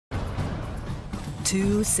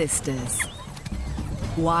Two sisters,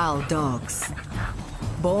 wild dogs,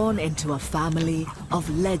 born into a family of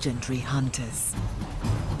legendary hunters.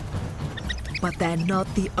 But they're not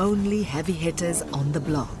the only heavy hitters on the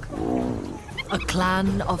block. A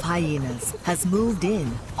clan of hyenas has moved in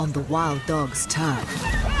on the wild dogs' turf.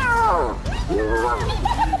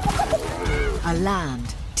 A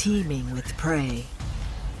land teeming with prey.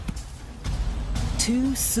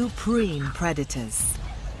 Two supreme predators.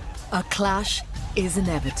 A clash is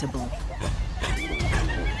inevitable.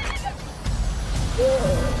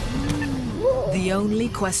 The only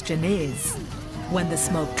question is, when the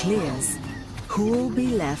smoke clears, who'll be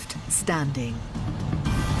left standing?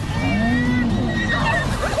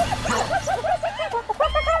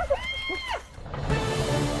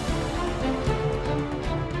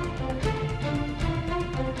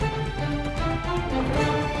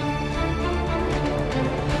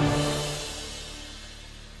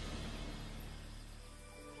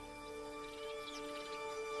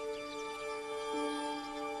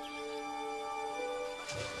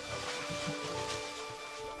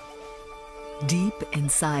 Deep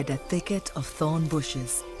inside a thicket of thorn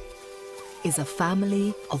bushes is a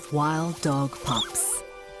family of wild dog pups.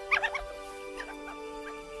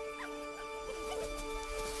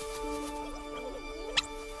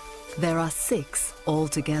 There are 6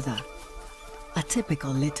 altogether, a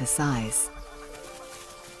typical litter size.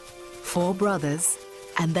 4 brothers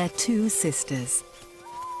and their 2 sisters,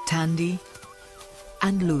 Tandy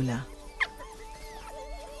and Lula.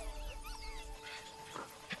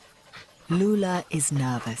 Lula is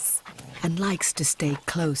nervous and likes to stay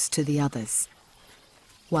close to the others,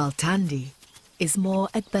 while Tandy is more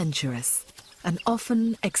adventurous and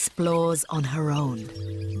often explores on her own.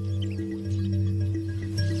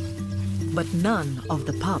 But none of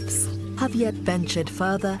the pups have yet ventured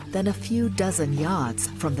further than a few dozen yards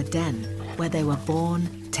from the den where they were born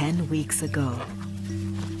 10 weeks ago.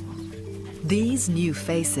 These new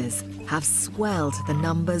faces have swelled the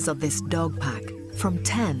numbers of this dog pack from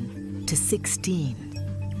 10 to 16.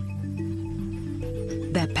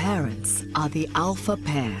 Their parents are the alpha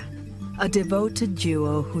pair, a devoted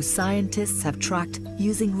duo whose scientists have tracked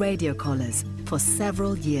using radio collars for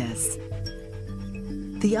several years.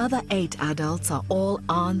 The other 8 adults are all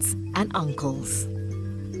aunts and uncles.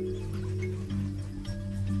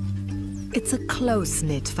 It's a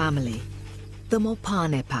close-knit family, the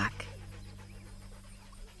Mopane pack,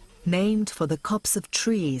 named for the copse of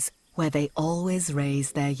trees where they always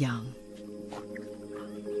raise their young.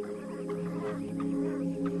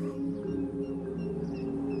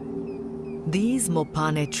 These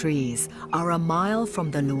Mopane trees are a mile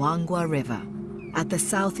from the Luangwa River, at the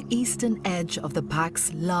southeastern edge of the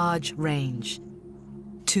pack's large range.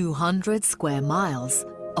 200 square miles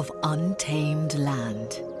of untamed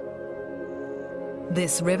land.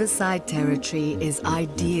 This riverside territory is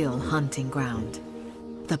ideal hunting ground,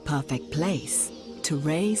 the perfect place to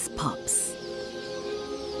raise pups.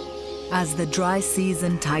 As the dry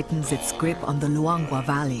season tightens its grip on the Luangwa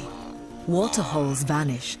Valley, waterholes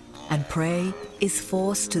vanish and prey is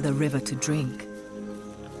forced to the river to drink,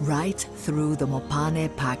 right through the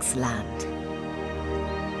Mopane pack's land.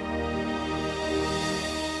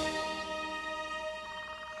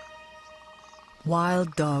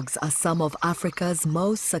 Wild dogs are some of Africa's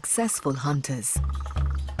most successful hunters.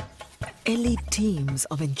 Elite teams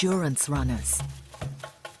of endurance runners.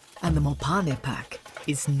 And the Mopane pack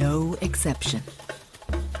is no exception.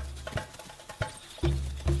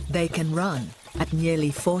 They can run at nearly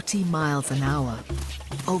 40 miles an hour,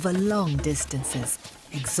 over long distances,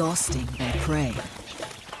 exhausting their prey.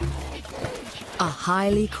 A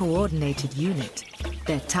highly coordinated unit,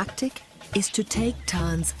 their tactic is to take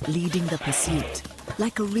turns leading the pursuit,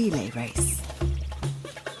 like a relay race.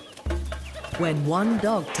 When one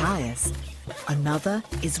dog tires, another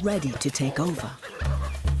is ready to take over.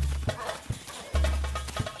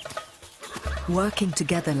 Working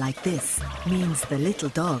together like this means the little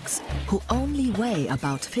dogs, who only weigh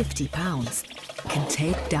about 50 pounds, can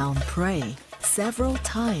take down prey several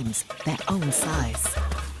times their own size.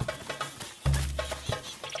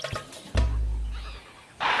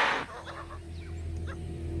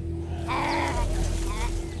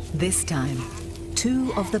 This time,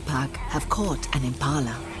 2 of the pack have caught an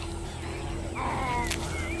impala.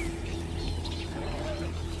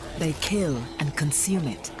 They kill and consume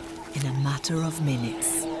it in a matter of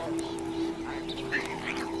minutes.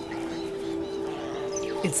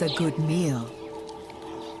 It's a good meal,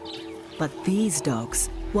 but these dogs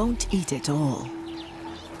won't eat it all.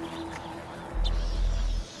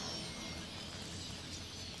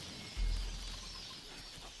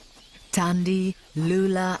 Tandy,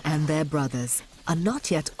 Lula and their brothers are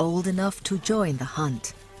not yet old enough to join the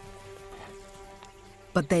hunt.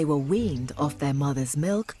 But they were weaned off their mother's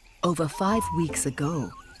milk over 5 weeks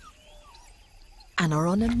ago and are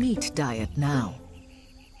on a meat diet now.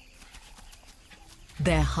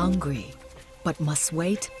 They're hungry, but must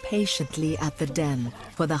wait patiently at the den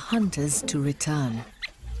for the hunters to return,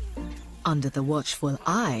 under the watchful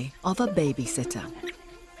eye of a babysitter.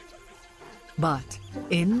 But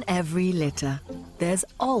in every litter, there's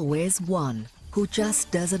always one who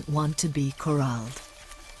just doesn't want to be corralled.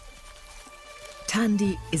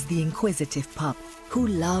 Tandy is the inquisitive pup who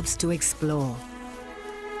loves to explore.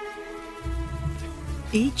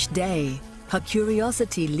 Each day, her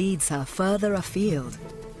curiosity leads her further afield.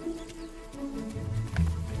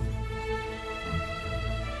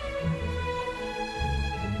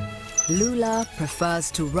 Lula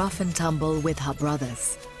prefers to rough and tumble with her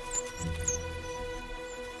brothers.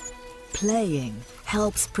 Playing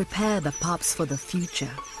helps prepare the pups for the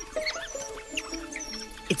future.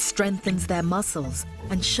 It strengthens their muscles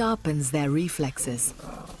and sharpens their reflexes,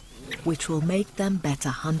 which will make them better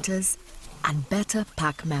hunters and better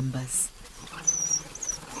pack members.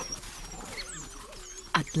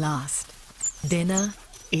 At last, dinner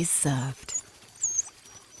is served.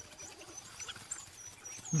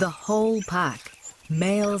 The whole pack,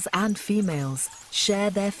 males and females, share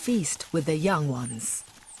their feast with the young ones.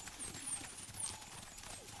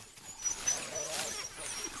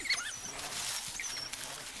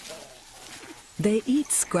 They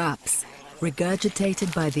eat scraps,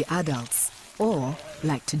 regurgitated by the adults, or,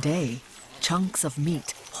 like today, chunks of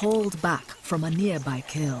meat hauled back from a nearby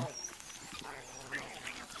kill.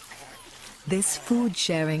 This food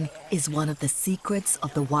sharing is one of the secrets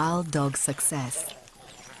of the wild dog's success.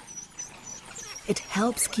 It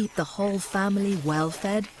helps keep the whole family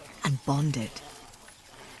well-fed and bonded.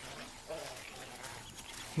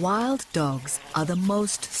 Wild dogs are the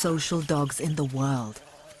most social dogs in the world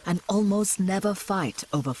and almost never fight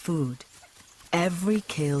over food. Every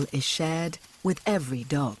kill is shared with every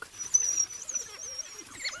dog.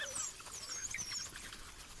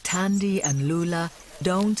 Tandy and Lula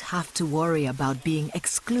don't have to worry about being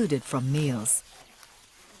excluded from meals.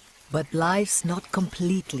 But life's not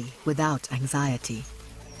completely without anxiety.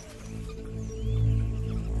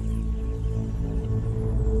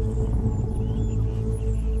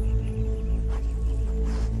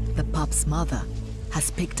 The pup's mother has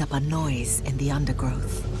picked up a noise in the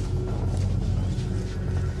undergrowth.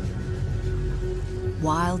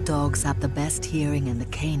 Wild dogs have the best hearing in the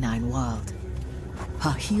canine world.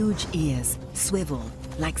 Her huge ears swivel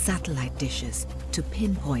like satellite dishes to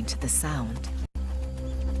pinpoint the sound.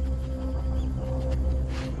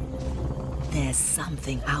 There's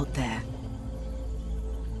something out there.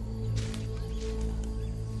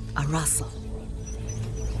 A rustle.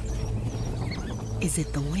 Is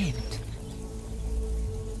it the wind?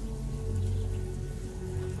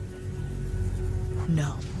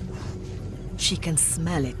 No. She can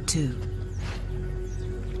smell it too.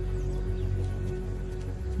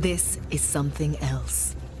 This is something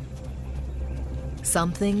else.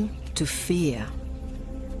 Something to fear.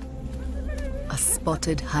 A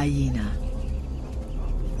spotted hyena.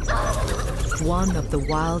 One of the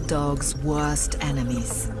wild dog's worst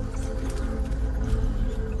enemies.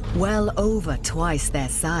 Well over twice their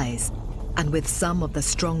size, and with some of the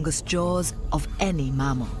strongest jaws of any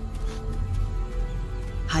mammal.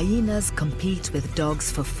 Hyenas compete with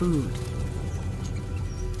dogs for food,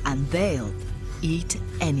 and they'll eat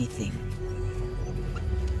anything.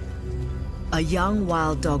 A young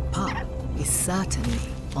wild dog pup is certainly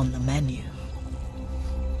on the menu.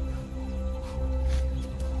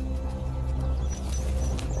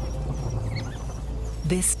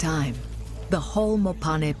 This time, the whole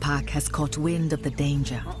Mopane pack has caught wind of the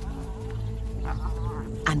danger.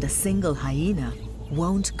 And a single hyena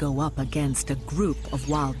won't go up against a group of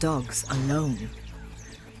wild dogs alone.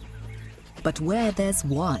 But where there's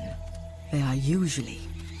one, there are usually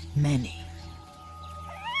many.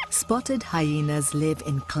 Spotted hyenas live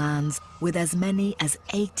in clans with as many as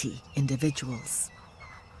 80 individuals.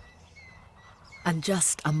 And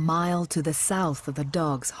just a mile to the south of the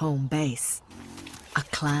dog's home base, a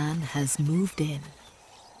clan has moved in.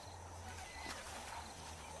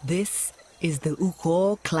 This is the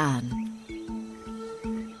Uko clan.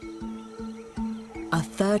 A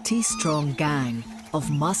 30-strong gang of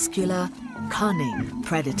muscular, cunning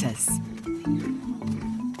predators.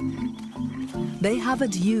 They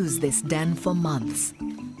haven't used this den for months,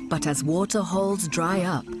 but as water holes dry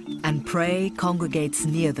up and prey congregates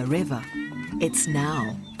near the river, it's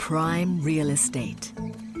now prime real estate.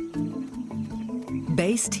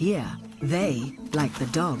 Based here, they, like the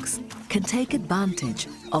dogs, can take advantage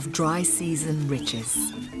of dry season riches.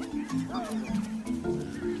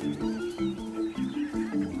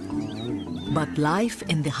 But life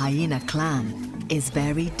in the hyena clan is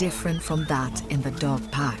very different from that in the dog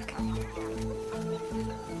pack.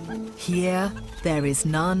 Here, there is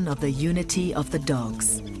none of the unity of the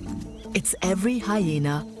dogs. It's every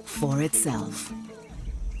hyena for itself.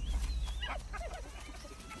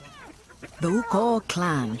 The Ukor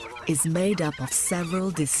clan is made up of several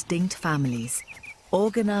distinct families,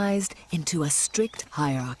 organized into a strict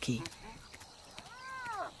hierarchy.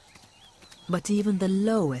 But even the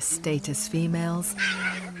lowest status females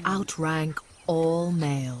outrank all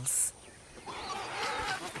males.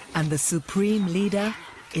 And the supreme leader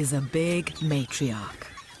is a big matriarch.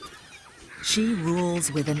 She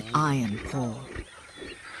rules with an iron paw.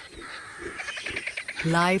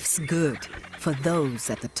 Life's good for those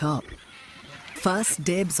at the top. First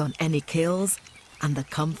dibs on any kills and the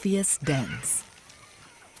comfiest dens.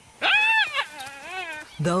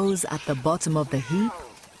 Those at the bottom of the heap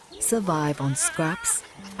survive on scraps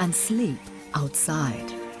and sleep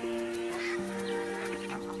outside.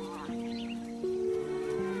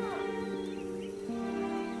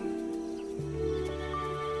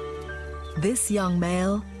 This young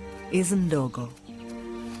male is Ndogo.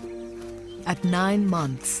 At 9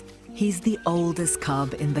 months, he's the oldest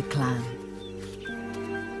cub in the clan.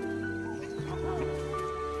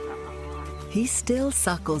 He still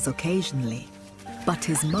suckles occasionally, but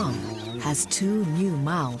his mum has 2 new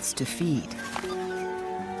mouths to feed.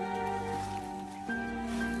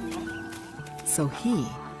 So he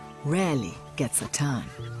rarely gets a turn.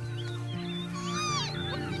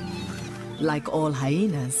 Like all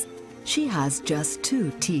hyenas, she has just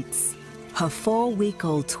 2 teats. Her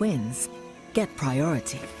 4-week-old twins get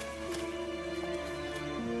priority.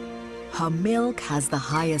 Her milk has the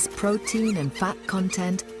highest protein and fat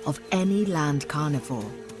content of any land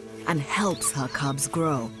carnivore and helps her cubs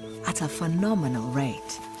grow at a phenomenal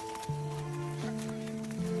rate.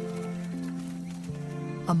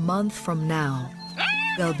 A month from now,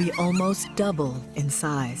 they'll be almost double in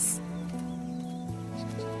size.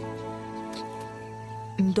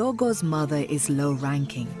 Ndogo's mother is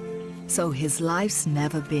low-ranking, so his life's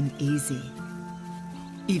never been easy.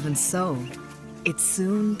 Even so, it's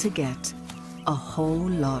soon to get a whole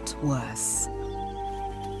lot worse.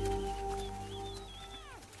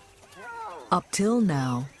 Up till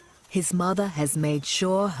now, his mother has made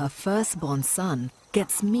sure her firstborn son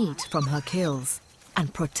gets meat from her kills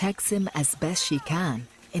and protects him as best she can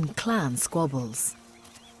in clan squabbles.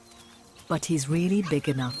 But he's really big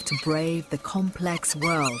enough to brave the complex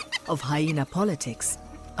world of hyena politics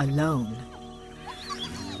alone.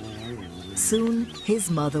 Soon, his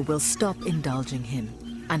mother will stop indulging him,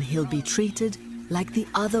 and he'll be treated like the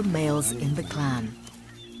other males in the clan,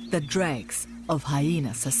 the dregs of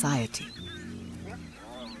hyena society.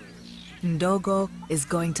 Ndogo is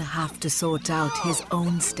going to have to sort out his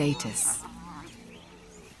own status.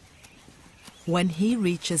 When he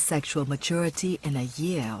reaches sexual maturity in a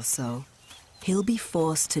year or so, he'll be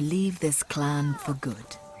forced to leave this clan for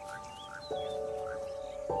good.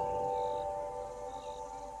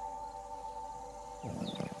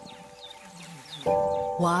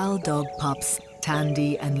 Wild dog pups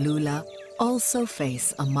Tandy and Lula also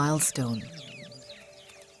face a milestone.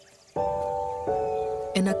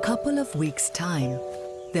 In a couple of weeks' time,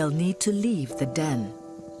 they'll need to leave the den,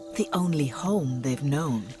 the only home they've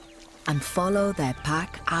known, and follow their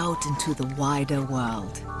pack out into the wider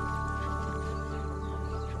world.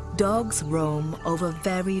 Dogs roam over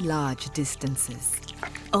very large distances,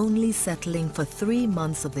 only settling for 3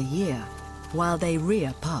 months of the year while they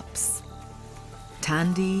rear pups.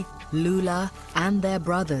 Tandy, Lula, and their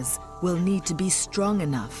brothers will need to be strong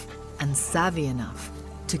enough and savvy enough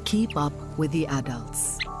to keep up with the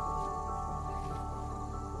adults.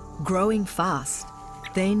 Growing fast,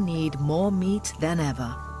 they need more meat than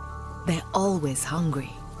ever. They're always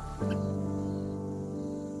hungry.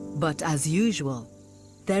 But as usual,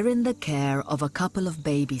 they're in the care of a couple of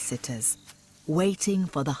babysitters, waiting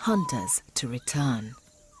for the hunters to return.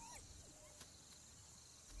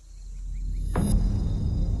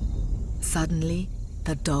 Suddenly,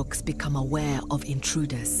 the dogs become aware of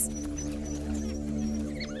intruders.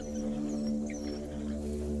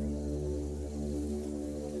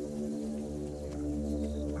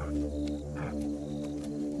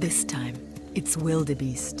 This time, it's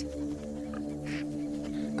wildebeest.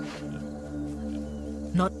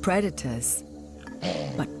 Not predators,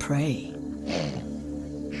 but prey.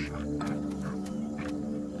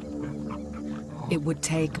 It would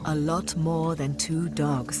take a lot more than 2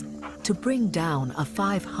 dogs to bring down a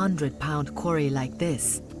 500-pound quarry like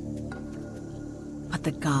this. But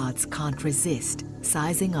the guards can't resist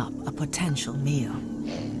sizing up a potential meal.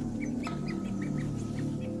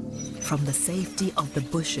 From the safety of the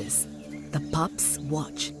bushes, the pups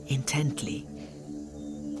watch intently.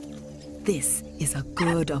 This is a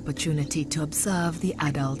good opportunity to observe the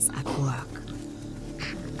adults at work.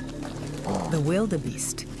 The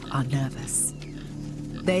wildebeest are nervous.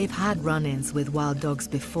 They've had run-ins with wild dogs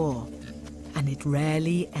before, and it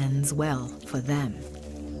rarely ends well for them.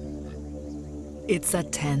 It's a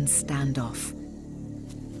tense standoff.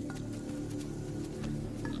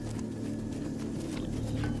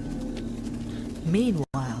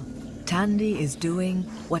 Meanwhile, Tandy is doing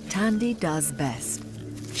what Tandy does best.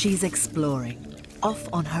 She's exploring, off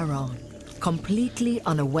on her own, completely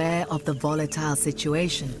unaware of the volatile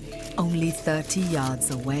situation, only 30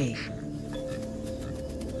 yards away.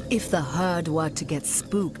 If the herd were to get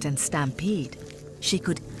spooked and stampede, she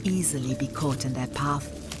could easily be caught in their path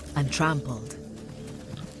and trampled.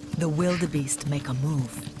 The wildebeest make a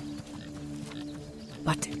move,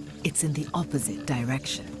 but it's in the opposite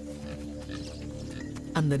direction.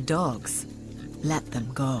 And the dogs let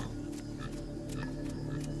them go.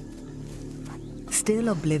 Still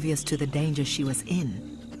oblivious to the danger she was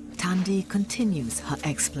in, Tandy continues her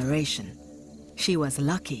exploration. She was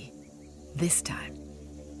lucky this time.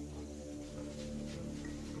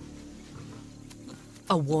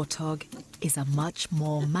 A warthog is a much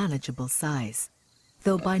more manageable size,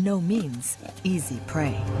 though by no means easy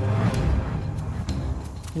prey.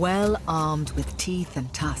 Well armed with teeth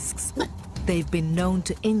and tusks, they've been known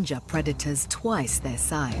to injure predators twice their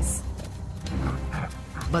size.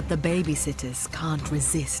 But the babysitters can't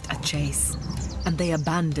resist a chase, and they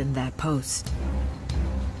abandon their post.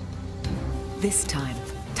 This time,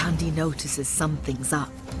 Tandy notices something's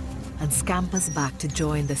up and scampers back to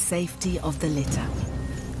join the safety of the litter.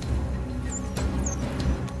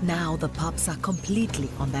 Now the pups are completely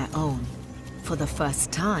on their own, for the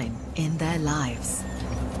first time in their lives.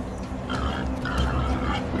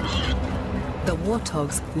 The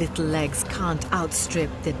warthog's little legs can't outstrip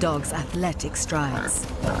the dog's athletic strides.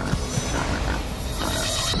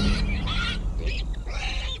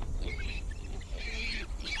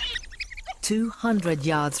 "200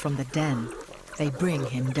 yards from the den, they bring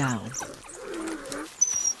him down.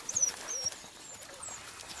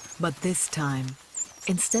 But this time,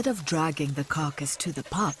 instead of dragging the carcass to the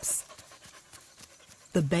pups,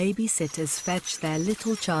 the babysitters fetch their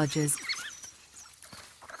little charges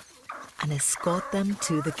and escort them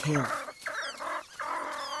to the kill.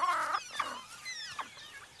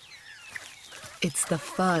 It's the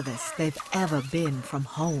furthest they've ever been from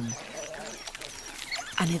home.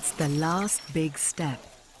 And it's the last big step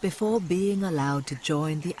before being allowed to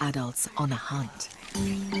join the adults on a hunt.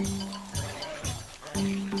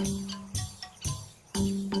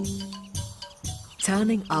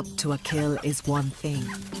 Turning up to a kill is one thing.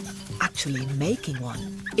 Actually making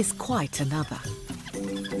one is quite another.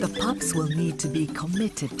 The pups will need to be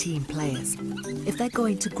committed team players if they're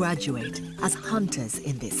going to graduate as hunters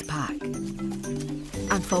in this pack.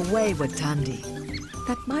 And for wayward Tandy,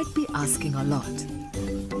 that might be asking a lot.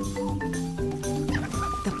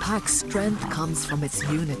 The pack's strength comes from its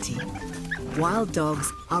unity. Wild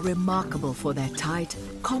dogs are remarkable for their tight,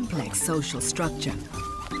 complex social structure.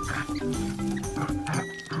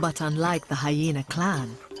 But unlike the hyena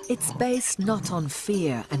clan, it's based not on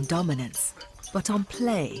fear and dominance, but on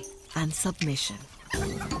play and submission.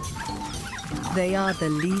 They are the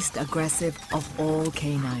least aggressive of all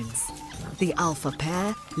canines. The alpha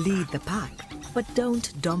pair lead the pack, but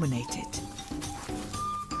don't dominate it.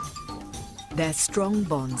 Their strong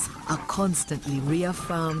bonds are constantly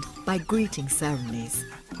reaffirmed by greeting ceremonies,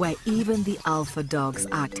 where even the alpha dogs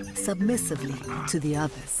act submissively to the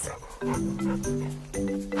others.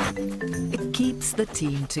 It keeps the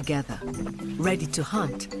team together, ready to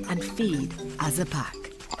hunt and feed as a pack.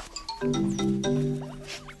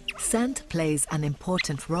 Scent plays an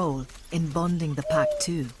important role in bonding the pack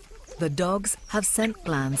too. The dogs have scent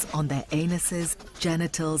glands on their anuses,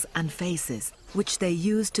 genitals and faces, which they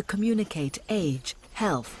use to communicate age,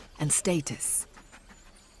 health and status.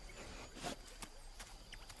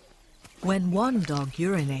 When one dog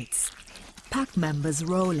urinates, pack members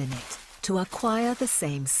roll in it to acquire the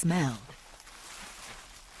same smell.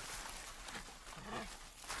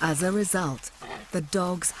 As a result, the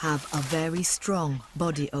dogs have a very strong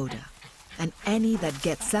body odor, and any that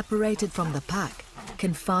get separated from the pack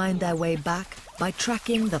can find their way back by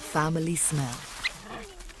tracking the family smell.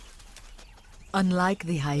 Unlike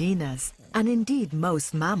the hyenas, and indeed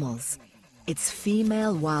most mammals, it's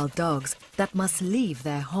female wild dogs that must leave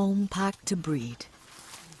their home pack to breed.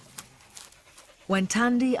 When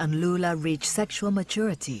Tandy and Lula reach sexual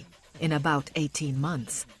maturity in about 18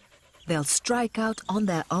 months, they'll strike out on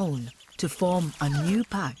their own to form a new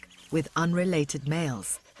pack with unrelated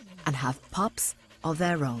males and have pups of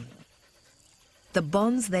their own. The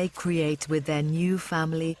bonds they create with their new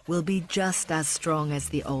family will be just as strong as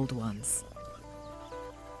the old ones.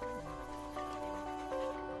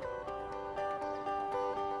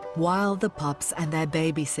 While the pups and their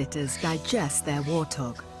babysitters digest their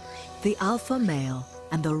warthog, the alpha male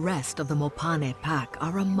and the rest of the Mopane pack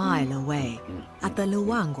are a mile away at the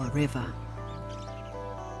Luangwa River.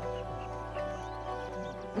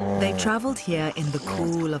 They traveled here in the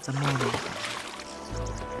cool of the morning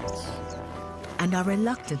and are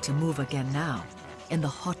reluctant to move again now in the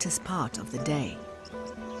hottest part of the day.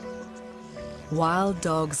 Wild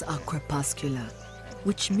dogs are crepuscular,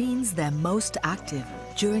 which means they're most active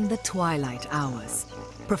during the twilight hours,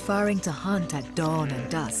 preferring to hunt at dawn and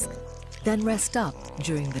dusk, then rest up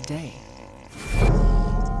during the day.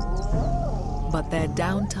 But their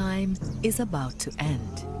downtime is about to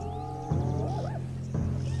end.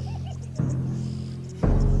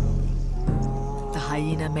 The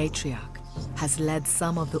hyena matriarch has led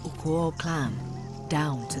some of the Ukuo clan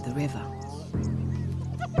down to the river.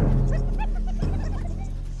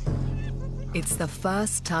 It's the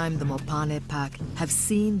first time the Mopane pack have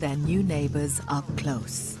seen their new neighbors up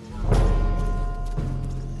close.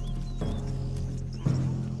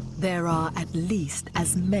 There are at least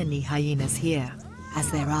as many hyenas here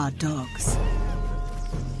as there are dogs.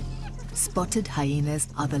 Spotted hyenas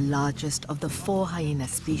are the largest of the 4 hyena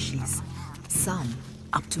species, some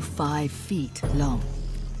up to 5 feet long.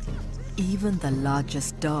 Even the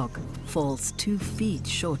largest dog falls 2 feet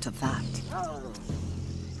short of that.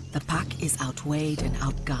 The pack is outweighed and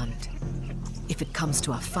outgunned. If it comes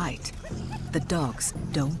to a fight, the dogs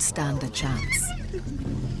don't stand a chance.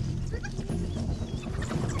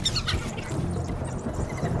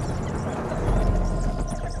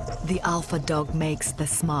 The alpha dog makes the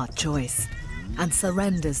smart choice and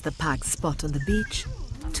surrenders the pack spot on the beach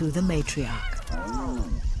to the matriarch.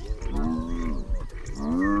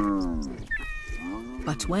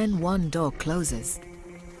 But when one door closes,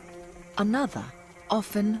 another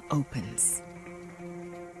often opens.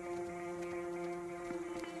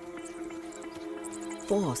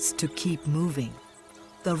 Forced to keep moving,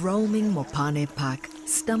 the roaming Mopane pack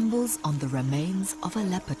stumbles on the remains of a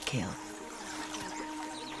leopard kill.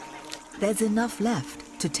 There's enough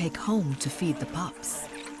left to take home to feed the pups.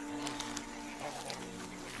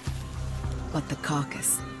 But the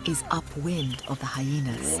carcass is upwind of the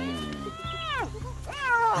hyenas,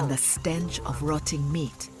 and the stench of rotting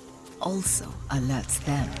meat also alerts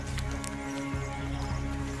them.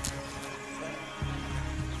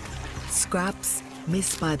 Scraps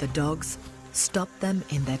missed by the dogs stop them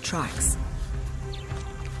in their tracks,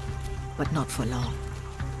 but not for long.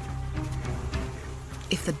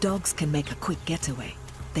 If the dogs can make a quick getaway,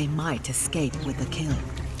 they might escape with the kill.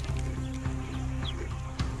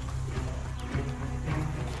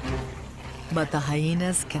 But the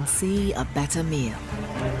hyenas can see a better meal.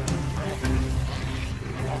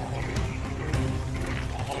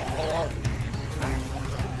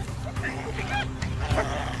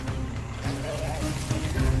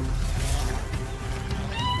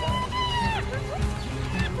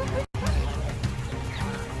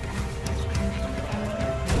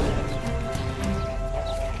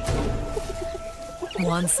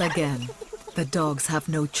 Once again, the dogs have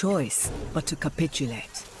no choice but to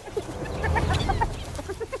capitulate.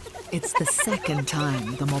 It's the second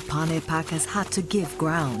time the Mopane pack has had to give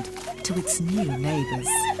ground to its new neighbors.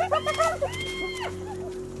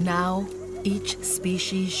 Now, each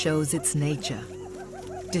species shows its nature.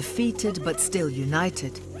 Defeated but still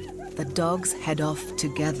united, the dogs head off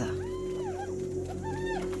together.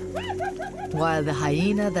 While the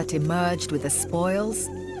hyena that emerged with the spoils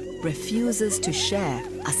refuses to share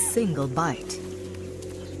a single bite.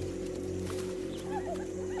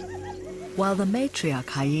 While the matriarch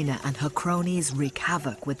hyena and her cronies wreak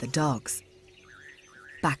havoc with the dogs,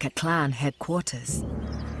 back at clan headquarters,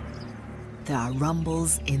 there are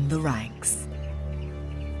rumbles in the ranks.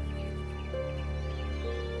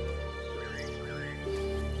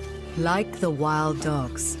 Like the wild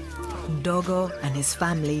dogs, Dogo and his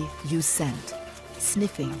family use scent,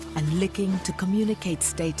 sniffing and licking to communicate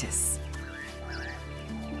status.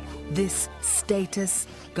 This status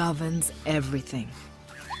governs everything.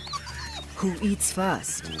 Who eats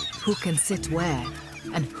first, who can sit where,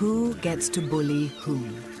 and who gets to bully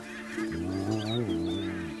whom.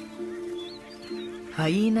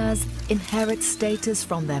 Hyenas inherit status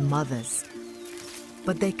from their mothers,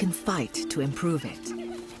 but they can fight to improve it.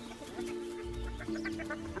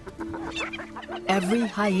 Every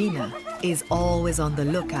hyena is always on the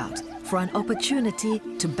lookout for an opportunity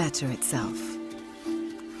to better itself.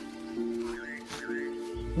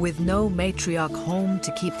 With no matriarch home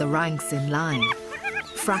to keep the ranks in line,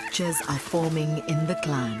 fractures are forming in the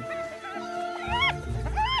clan.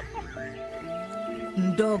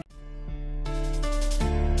 Ndog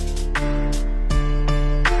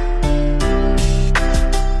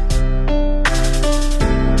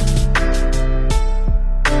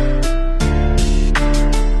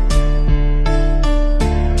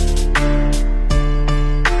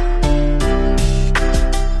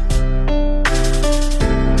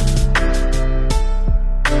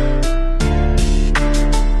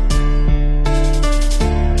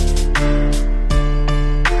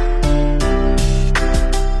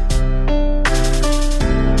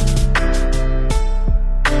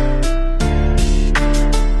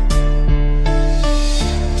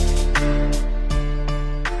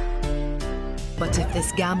But if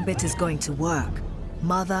this gambit is going to work,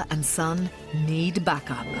 mother and son need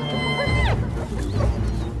backup.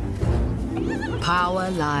 Power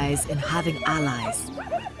lies in having allies.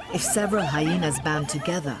 If several hyenas band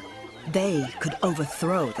together, they could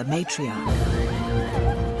overthrow the matriarch.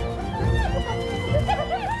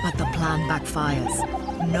 But the plan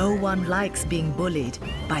backfires. No one likes being bullied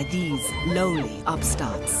by these lowly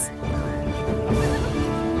upstarts.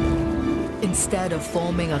 Instead of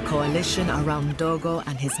forming a coalition around Dogo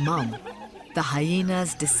and his mom, the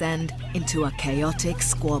hyenas descend into a chaotic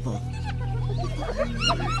squabble.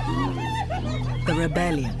 The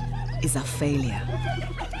rebellion is a failure.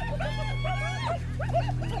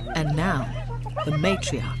 And now, the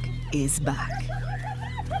matriarch is back.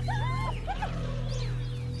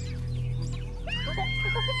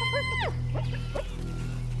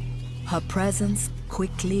 Her presence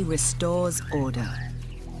quickly restores order.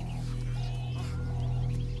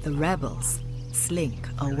 The rebels slink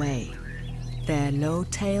away. Their low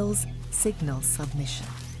tails signal submission.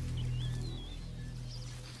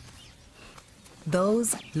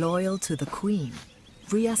 Those loyal to the queen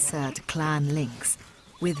reassert clan links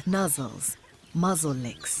with nuzzles, muzzle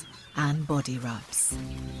licks, and body rubs.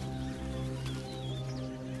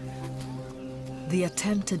 The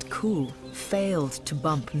attempted coup failed to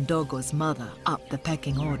bump Ndogo's mother up the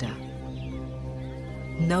pecking order.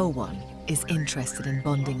 No one is interested in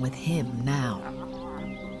bonding with him now.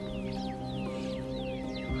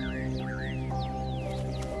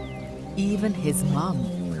 Even his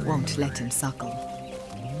mum won't let him suckle.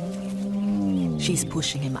 She's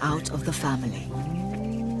pushing him out of the family.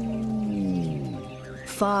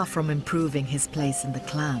 Far from improving his place in the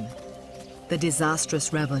clan, the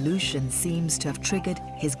disastrous revolution seems to have triggered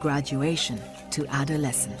his graduation to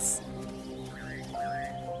adolescence.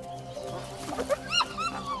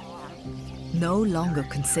 No longer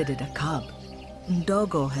considered a cub,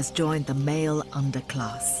 Ndogo has joined the male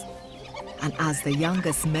underclass. And as the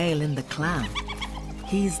youngest male in the clan,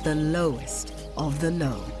 he's the lowest of the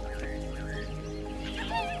low.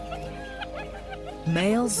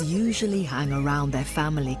 Males usually hang around their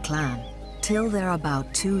family clan till they're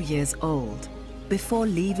about 2 years old, before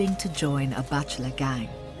leaving to join a bachelor gang.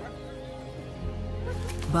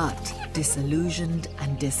 But disillusioned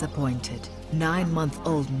and disappointed,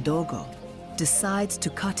 9-month-old Ndogo decides to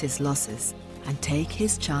cut his losses and take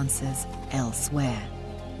his chances elsewhere.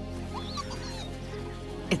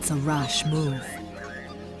 It's a rash move.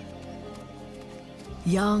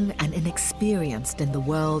 Young and inexperienced in the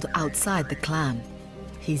world outside the clan,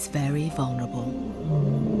 he's very vulnerable.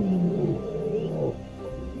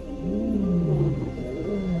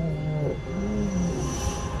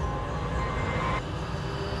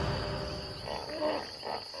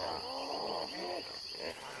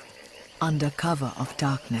 Under cover of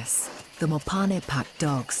darkness, the Mopane pack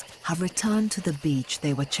dogs have returned to the beach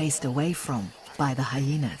they were chased away from by the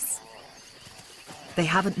hyenas. They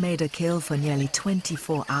haven't made a kill for nearly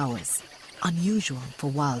 24 hours, unusual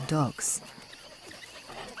for wild dogs.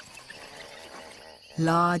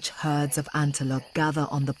 Large herds of antelope gather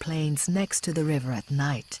on the plains next to the river at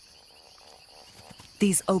night.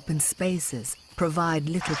 These open spaces provide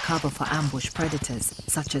little cover for ambush predators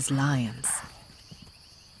such as lions.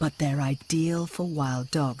 But they're ideal for wild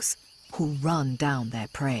dogs who run down their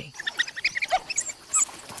prey.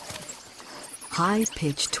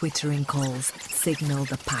 High-pitched twittering calls signal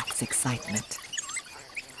the pack's excitement.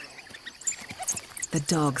 The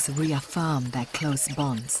dogs reaffirm their close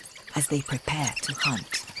bonds as they prepare to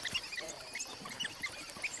hunt.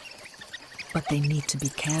 But they need to be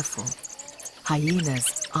careful.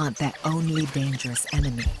 Hyenas aren't their only dangerous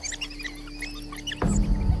enemy.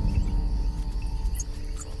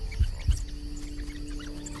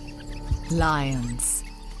 Lions.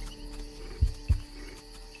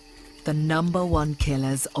 The #1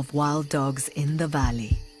 killers of wild dogs in the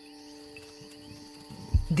valley.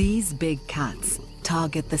 These big cats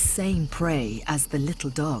target the same prey as the little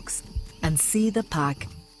dogs and see the pack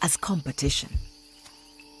as competition.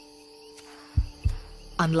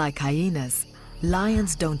 Unlike hyenas,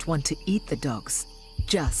 lions don't want to eat the dogs,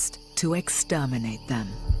 just to exterminate them.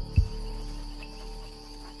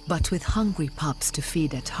 But with hungry pups to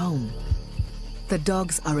feed at home, the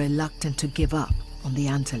dogs are reluctant to give up on the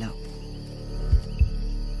antelope.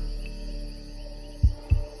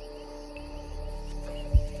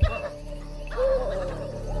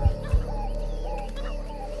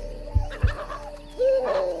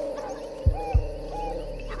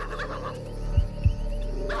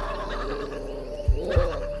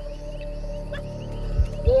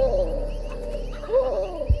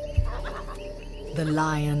 The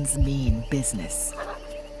lions mean business.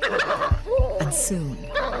 And soon,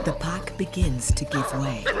 the pack begins to give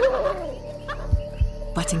way.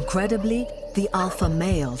 But incredibly, the alpha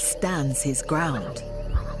male stands his ground.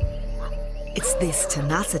 It's this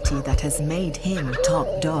tenacity that has made him top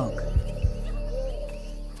dog.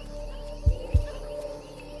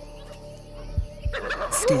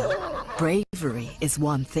 Still, bravery is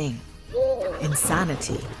one thing,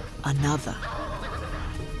 insanity another.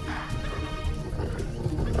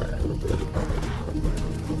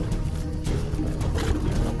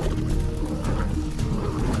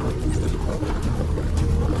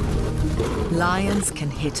 Lions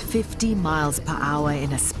can hit 50 miles per hour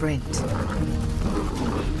in a sprint.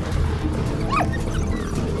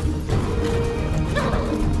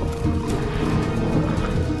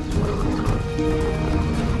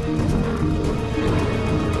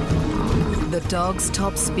 The dog's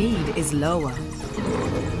top speed is lower,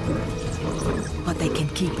 but they can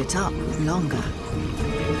keep it up longer.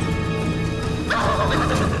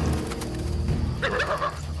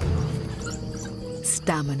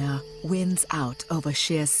 Stamina wins out over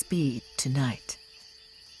sheer speed tonight.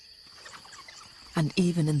 And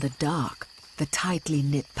even in the dark, the tightly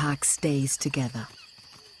knit pack stays together.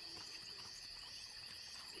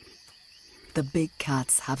 The big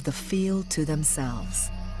cats have the field to themselves.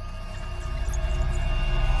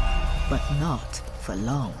 But not for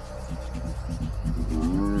long.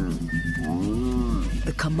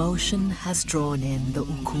 The commotion has drawn in the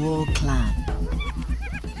Ukuo clan,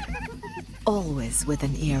 always with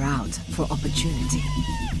an ear out for opportunity.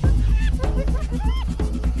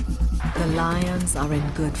 The lions are in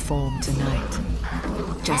good form tonight.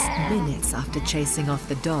 Just minutes after chasing off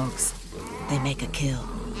the dogs, they make a kill.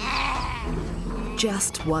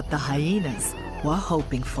 Just what the hyenas were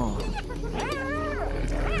hoping for.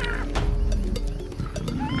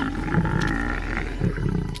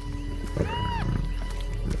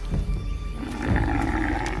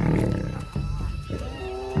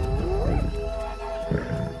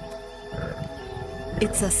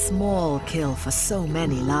 It's a small kill for so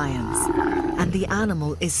many lions, and the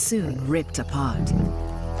animal is soon ripped apart.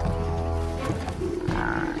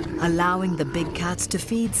 Allowing the big cats to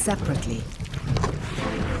feed separately,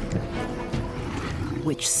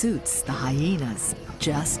 which suits the hyenas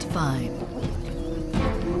just fine.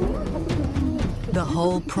 The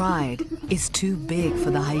whole pride is too big for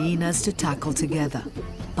the hyenas to tackle together,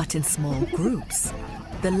 but in small groups,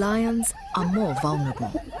 the lions are more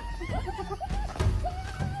vulnerable.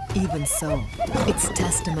 Even so, it's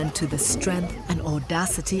testament to the strength and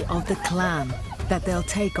audacity of the clan that they'll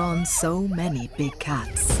take on so many big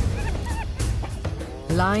cats.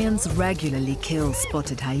 Lions regularly kill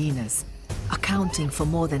spotted hyenas, accounting for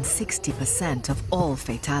more than 60% of all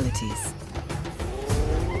fatalities.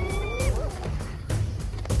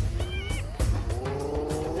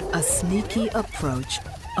 A sneaky approach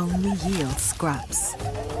only yields scraps.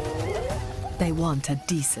 They want a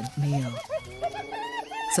decent meal,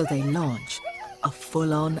 so they launch a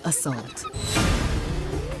full-on assault.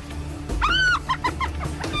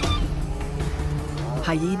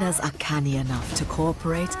 Hyenas are canny enough to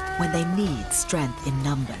cooperate when they need strength in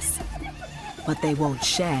numbers, but they won't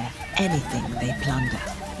share anything they plunder.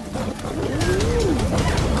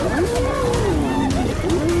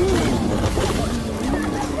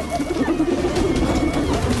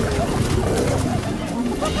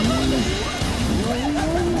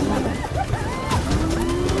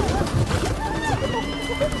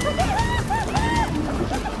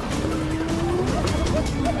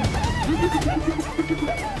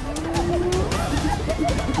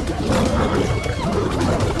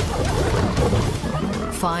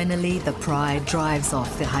 Finally, the pride drives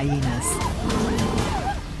off the hyenas.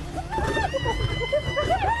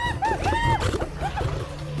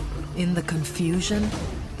 In the confusion,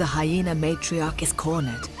 the hyena matriarch is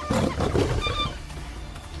cornered.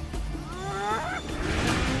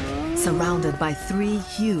 Surrounded by 3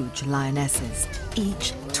 huge lionesses,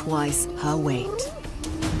 each twice her weight.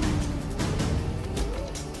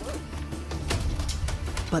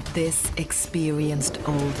 But this experienced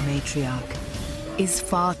old matriarch is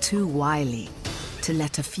far too wily to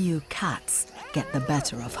let a few cats get the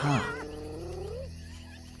better of her.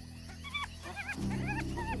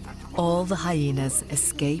 All the hyenas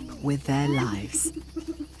escape with their lives,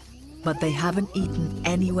 but they haven't eaten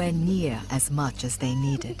anywhere near as much as they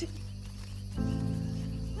needed.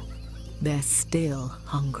 They're still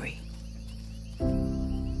hungry.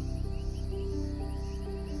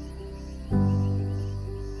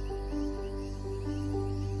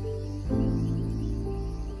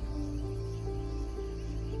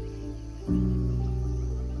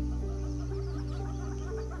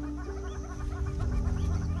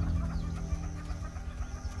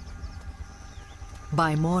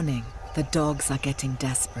 By morning, the dogs are getting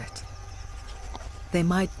desperate. They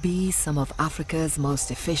might be some of Africa's most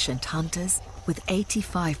efficient hunters, with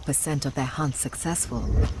 85% of their hunts successful.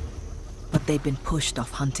 But they've been pushed off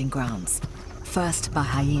hunting grounds, first by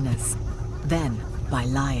hyenas, then by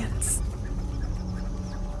lions.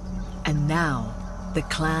 And now, the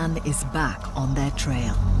clan is back on their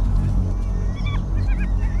trail.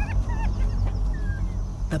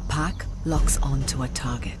 The pack locks onto a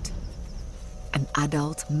target. An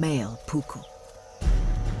adult male puku.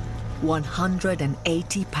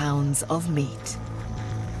 180 pounds of meat.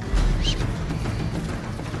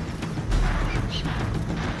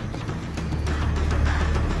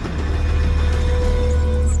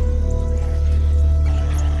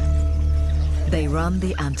 They run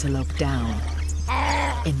the antelope down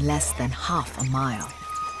in less than half a mile.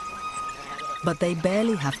 But they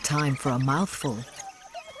barely have time for a mouthful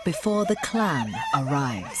before the clan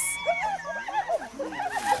arrives.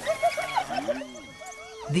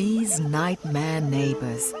 These nightmare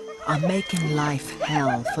neighbors are making life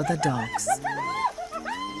hell for the dogs.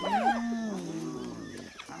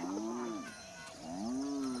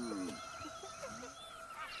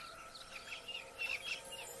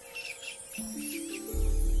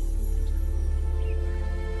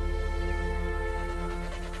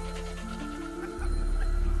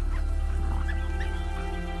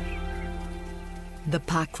 The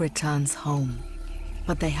pack returns home,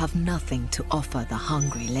 but they have nothing to offer the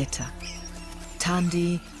hungry litter.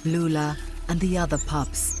 Tandy, Lula, and the other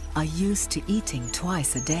pups are used to eating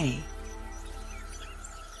twice a day.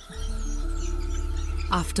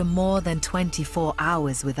 After more than 24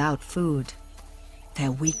 hours without food,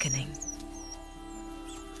 they're weakening.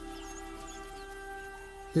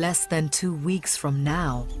 Less than 2 weeks from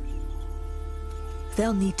now,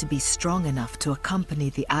 they'll need to be strong enough to accompany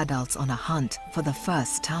the adults on a hunt for the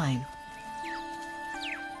first time.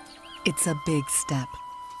 It's a big step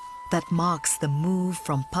that marks the move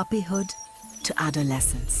from puppyhood to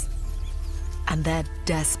adolescence. And they're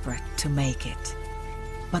desperate to make it.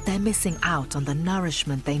 But they're missing out on the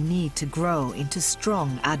nourishment they need to grow into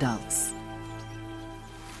strong adults.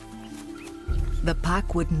 The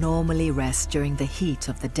pack would normally rest during the heat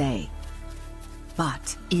of the day.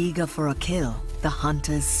 But eager for a kill, the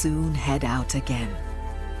hunters soon head out again.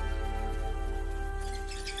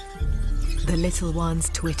 The little ones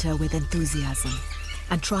twitter with enthusiasm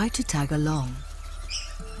and try to tag along.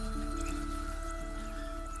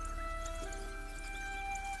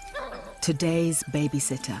 Today's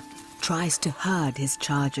babysitter tries to herd his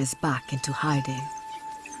charges back into hiding.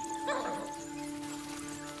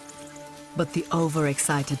 But the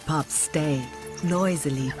overexcited pups stay,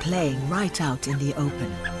 noisily playing right out in the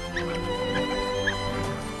open.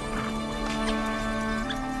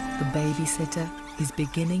 The babysitter is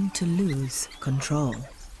beginning to lose control.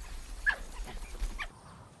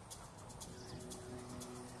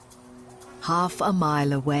 Half a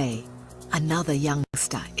mile away, another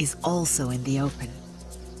youngster is also in the open.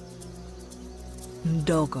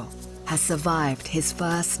 Ndogo has survived his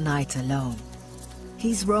first night alone.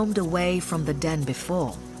 He's roamed away from the den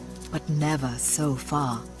before, but never so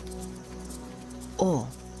far, or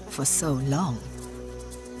for so long.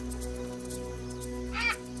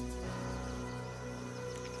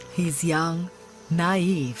 He's young,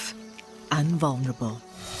 naive, and vulnerable.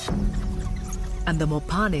 And the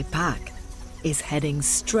Mopane pack is heading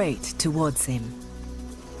straight towards him.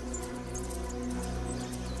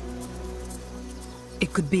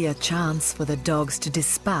 It could be a chance for the dogs to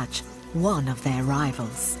dispatch one of their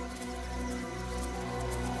rivals.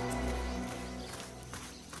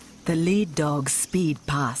 The lead dogs speed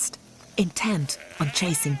past, intent on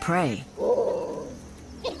chasing prey.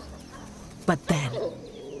 But then,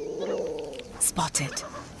 spotted.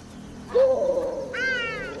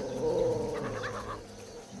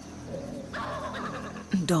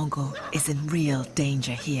 Ndongo is in real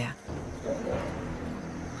danger here.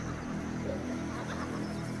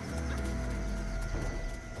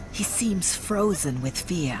 He seems frozen with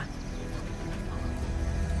fear.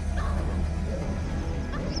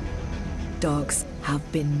 Dogs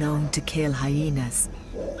have been known to kill hyenas,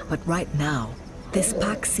 but right now, this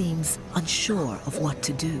pack seems unsure of what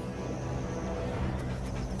to do.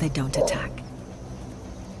 They don't attack.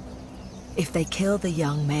 If they kill the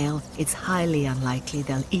young male, it's highly unlikely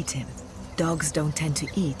they'll eat him. Dogs don't tend to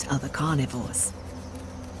eat other carnivores.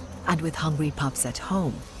 And with hungry pups at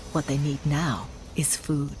home, what they need now is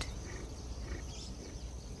food.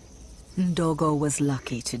 Ndogo was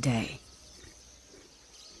lucky today.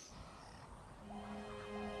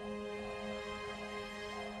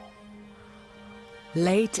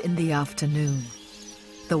 Late in the afternoon,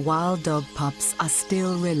 the wild dog pups are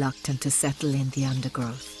still reluctant to settle in the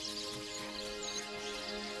undergrowth.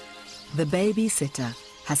 The babysitter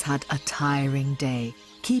has had a tiring day,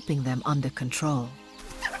 keeping them under control.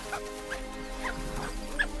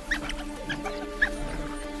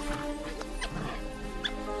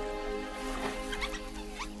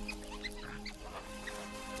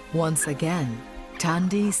 Once again,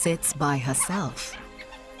 Tandy sits by herself.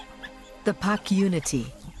 The pack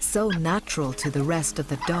unity, so natural to the rest of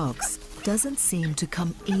the dogs, doesn't seem to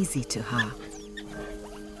come easy to her.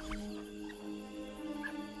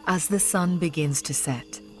 As the sun begins to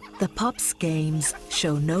set, the pups' games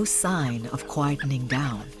show no sign of quietening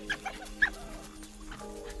down.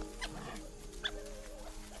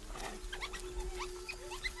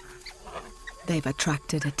 They've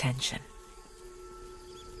attracted attention.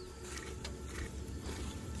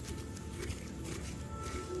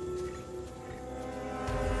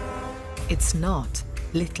 It's not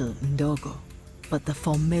little Ndogo, but the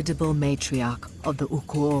formidable matriarch of the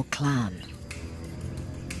Ukuo clan.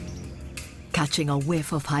 Catching a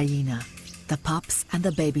whiff of hyena, the pups and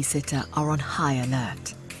the babysitter are on high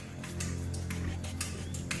alert.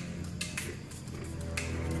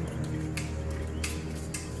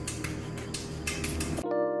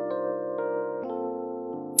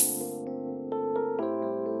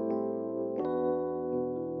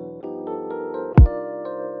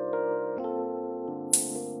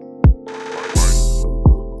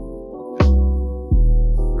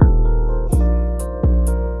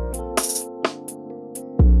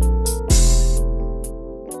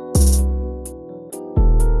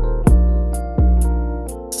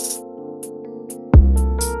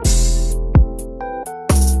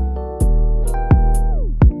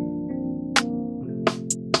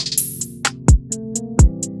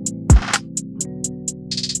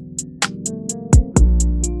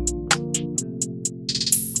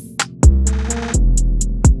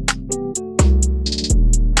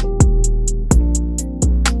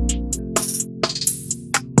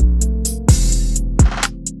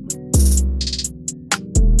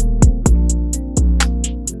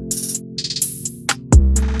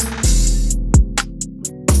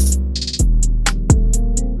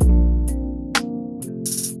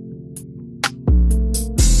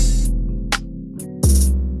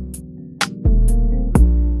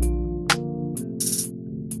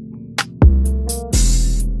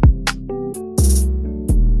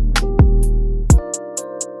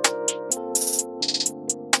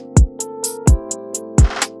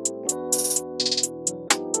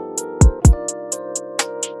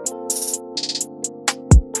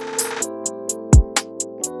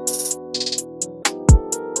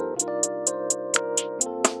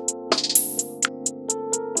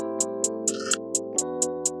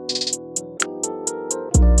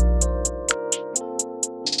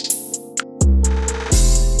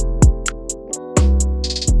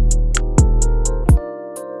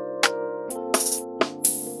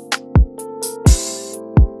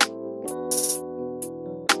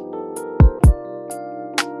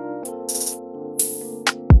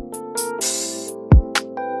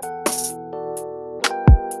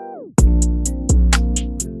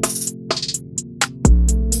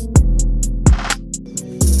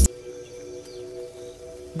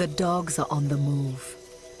 The dogs are on the move,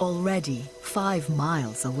 already 5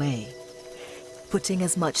 miles away, putting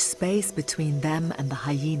as much space between them and the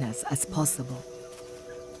hyenas as possible.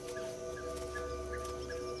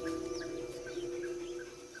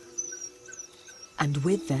 And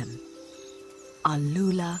with them are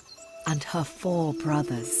Lula and her 4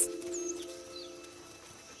 brothers.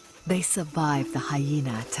 They survived the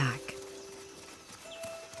hyena attack.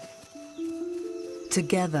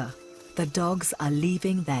 Together, the dogs are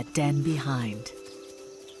leaving their den behind.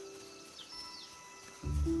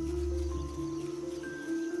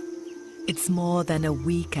 It's more than a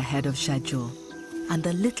week ahead of schedule, and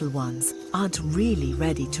the little ones aren't really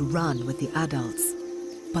ready to run with the adults.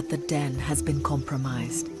 But the den has been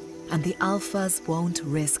compromised, and the alphas won't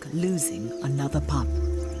risk losing another pup.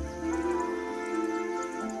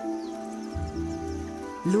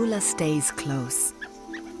 Lula stays close,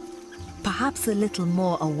 perhaps a little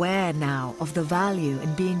more aware now of the value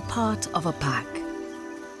in being part of a pack.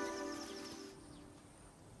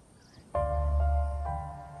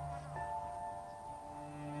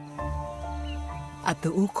 At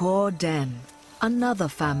the Ukor den, another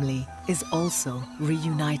family is also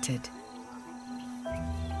reunited.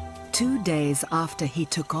 2 days after he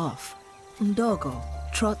took off, Ndogo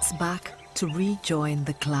trots back to rejoin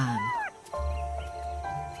the clan.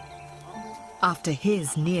 After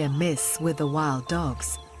his near miss with the wild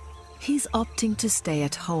dogs, he's opting to stay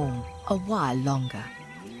at home a while longer.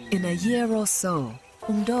 In a year or so,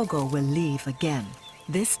 Ndogo will leave again,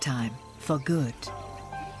 this time for good.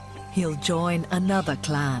 He'll join another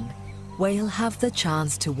clan, where he'll have the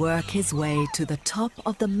chance to work his way to the top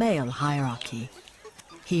of the male hierarchy.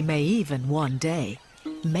 He may even one day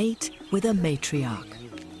mate with a matriarch.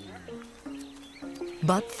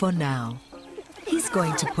 But for now, he's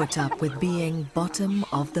going to put up with being bottom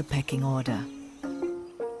of the pecking order.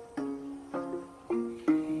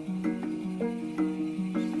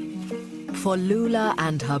 For Lula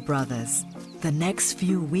and her brothers, the next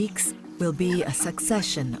few weeks will be a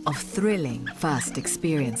succession of thrilling first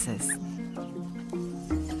experiences.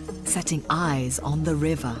 Setting eyes on the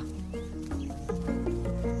river,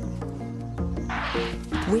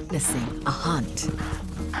 witnessing a hunt,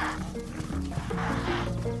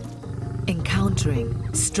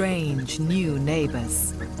 encountering strange new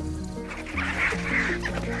neighbors.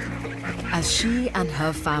 As she and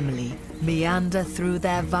her family meander through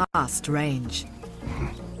their vast range,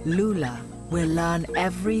 Lula will learn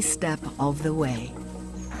every step of the way.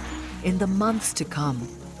 In the months to come,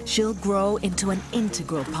 she'll grow into an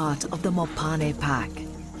integral part of the Mopane pack.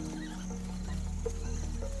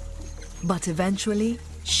 But eventually,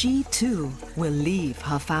 she too will leave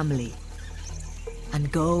her family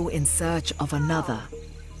and go in search of another,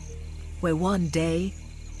 where one day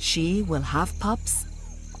she will have pups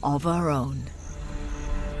of her own.